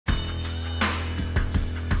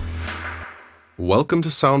Welcome to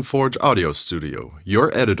SoundForge Audio Studio,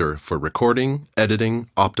 your editor for recording, editing,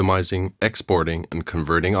 optimizing, exporting, and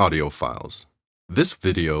converting audio files. This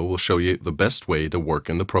video will show you the best way to work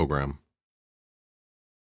in the program.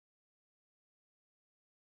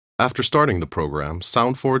 After starting the program,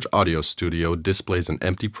 SoundForge Audio Studio displays an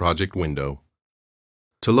empty project window.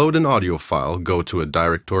 To load an audio file, go to a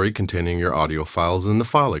directory containing your audio files in the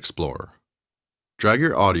File Explorer. Drag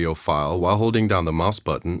your audio file while holding down the mouse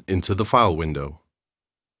button into the file window.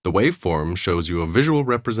 The waveform shows you a visual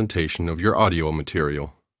representation of your audio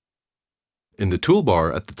material. In the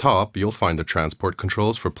toolbar at the top, you'll find the transport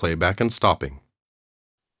controls for playback and stopping.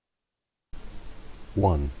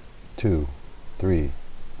 1, 2, 3,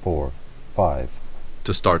 4, 5.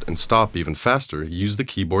 To start and stop even faster, use the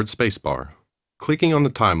keyboard spacebar. Clicking on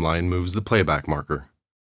the timeline moves the playback marker.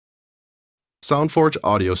 SoundForge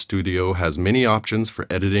Audio Studio has many options for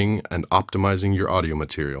editing and optimizing your audio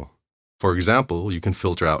material. For example, you can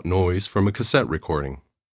filter out noise from a cassette recording.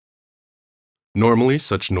 Normally,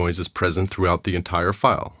 such noise is present throughout the entire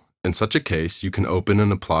file. In such a case, you can open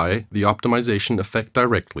and apply the optimization effect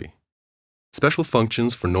directly. Special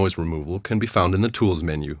functions for noise removal can be found in the Tools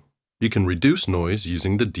menu. You can reduce noise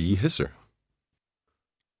using the dehisser.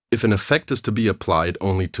 If an effect is to be applied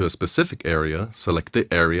only to a specific area, select the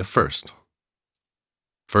area first.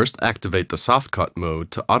 First, activate the soft cut mode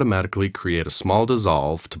to automatically create a small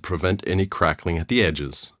dissolve to prevent any crackling at the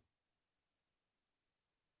edges.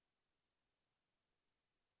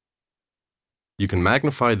 You can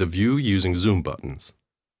magnify the view using zoom buttons.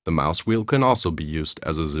 The mouse wheel can also be used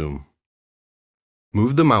as a zoom.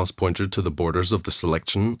 Move the mouse pointer to the borders of the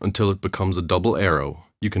selection until it becomes a double arrow.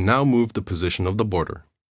 You can now move the position of the border.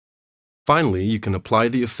 Finally, you can apply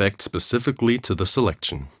the effect specifically to the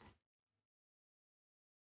selection.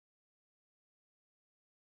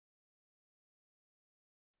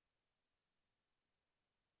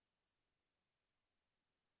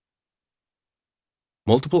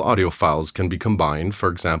 Multiple audio files can be combined, for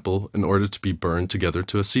example, in order to be burned together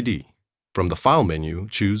to a CD. From the File menu,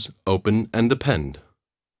 choose Open and Append.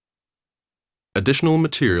 Additional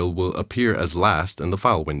material will appear as last in the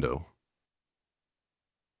file window.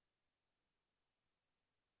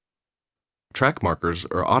 Track markers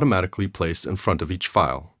are automatically placed in front of each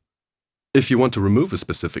file. If you want to remove a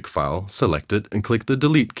specific file, select it and click the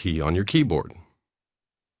Delete key on your keyboard.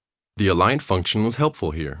 The Align function is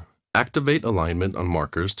helpful here. Activate alignment on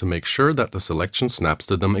markers to make sure that the selection snaps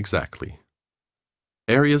to them exactly.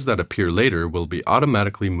 Areas that appear later will be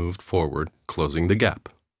automatically moved forward, closing the gap.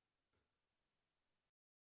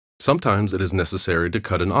 Sometimes it is necessary to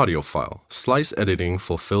cut an audio file. Slice editing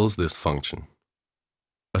fulfills this function.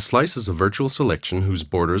 A slice is a virtual selection whose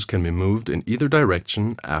borders can be moved in either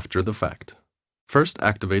direction after the fact. First,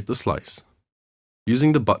 activate the slice.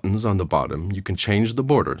 Using the buttons on the bottom, you can change the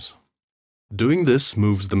borders. Doing this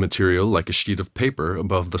moves the material like a sheet of paper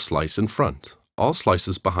above the slice in front. All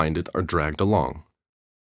slices behind it are dragged along.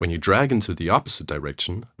 When you drag into the opposite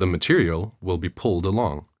direction, the material will be pulled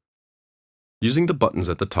along. Using the buttons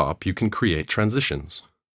at the top, you can create transitions.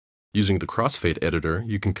 Using the crossfade editor,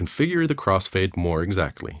 you can configure the crossfade more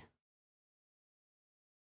exactly.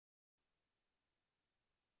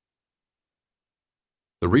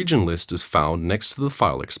 The region list is found next to the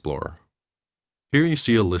File Explorer. Here you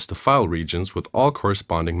see a list of file regions with all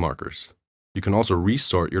corresponding markers. You can also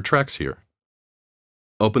resort your tracks here.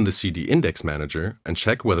 Open the CD Index Manager and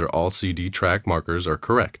check whether all CD track markers are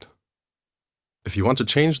correct. If you want to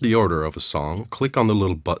change the order of a song, click on the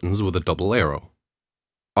little buttons with a double arrow.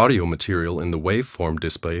 Audio material in the waveform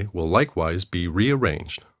display will likewise be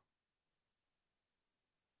rearranged.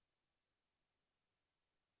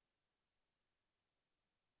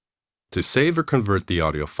 To save or convert the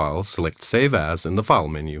audio file, select Save As in the File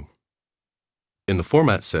menu. In the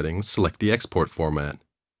Format settings, select the Export format.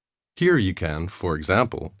 Here you can, for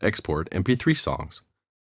example, export MP3 songs.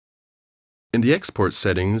 In the Export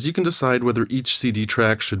settings, you can decide whether each CD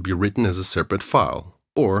track should be written as a separate file,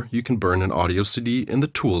 or you can burn an audio CD in the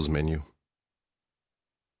Tools menu.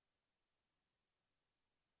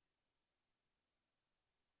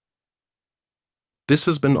 This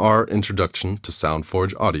has been our introduction to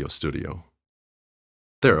SoundForge Audio Studio.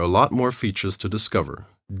 There are a lot more features to discover.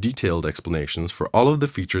 Detailed explanations for all of the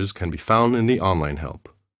features can be found in the online help.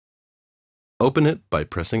 Open it by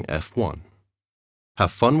pressing F1.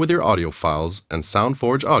 Have fun with your audio files and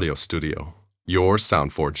SoundForge Audio Studio, your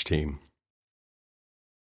SoundForge team.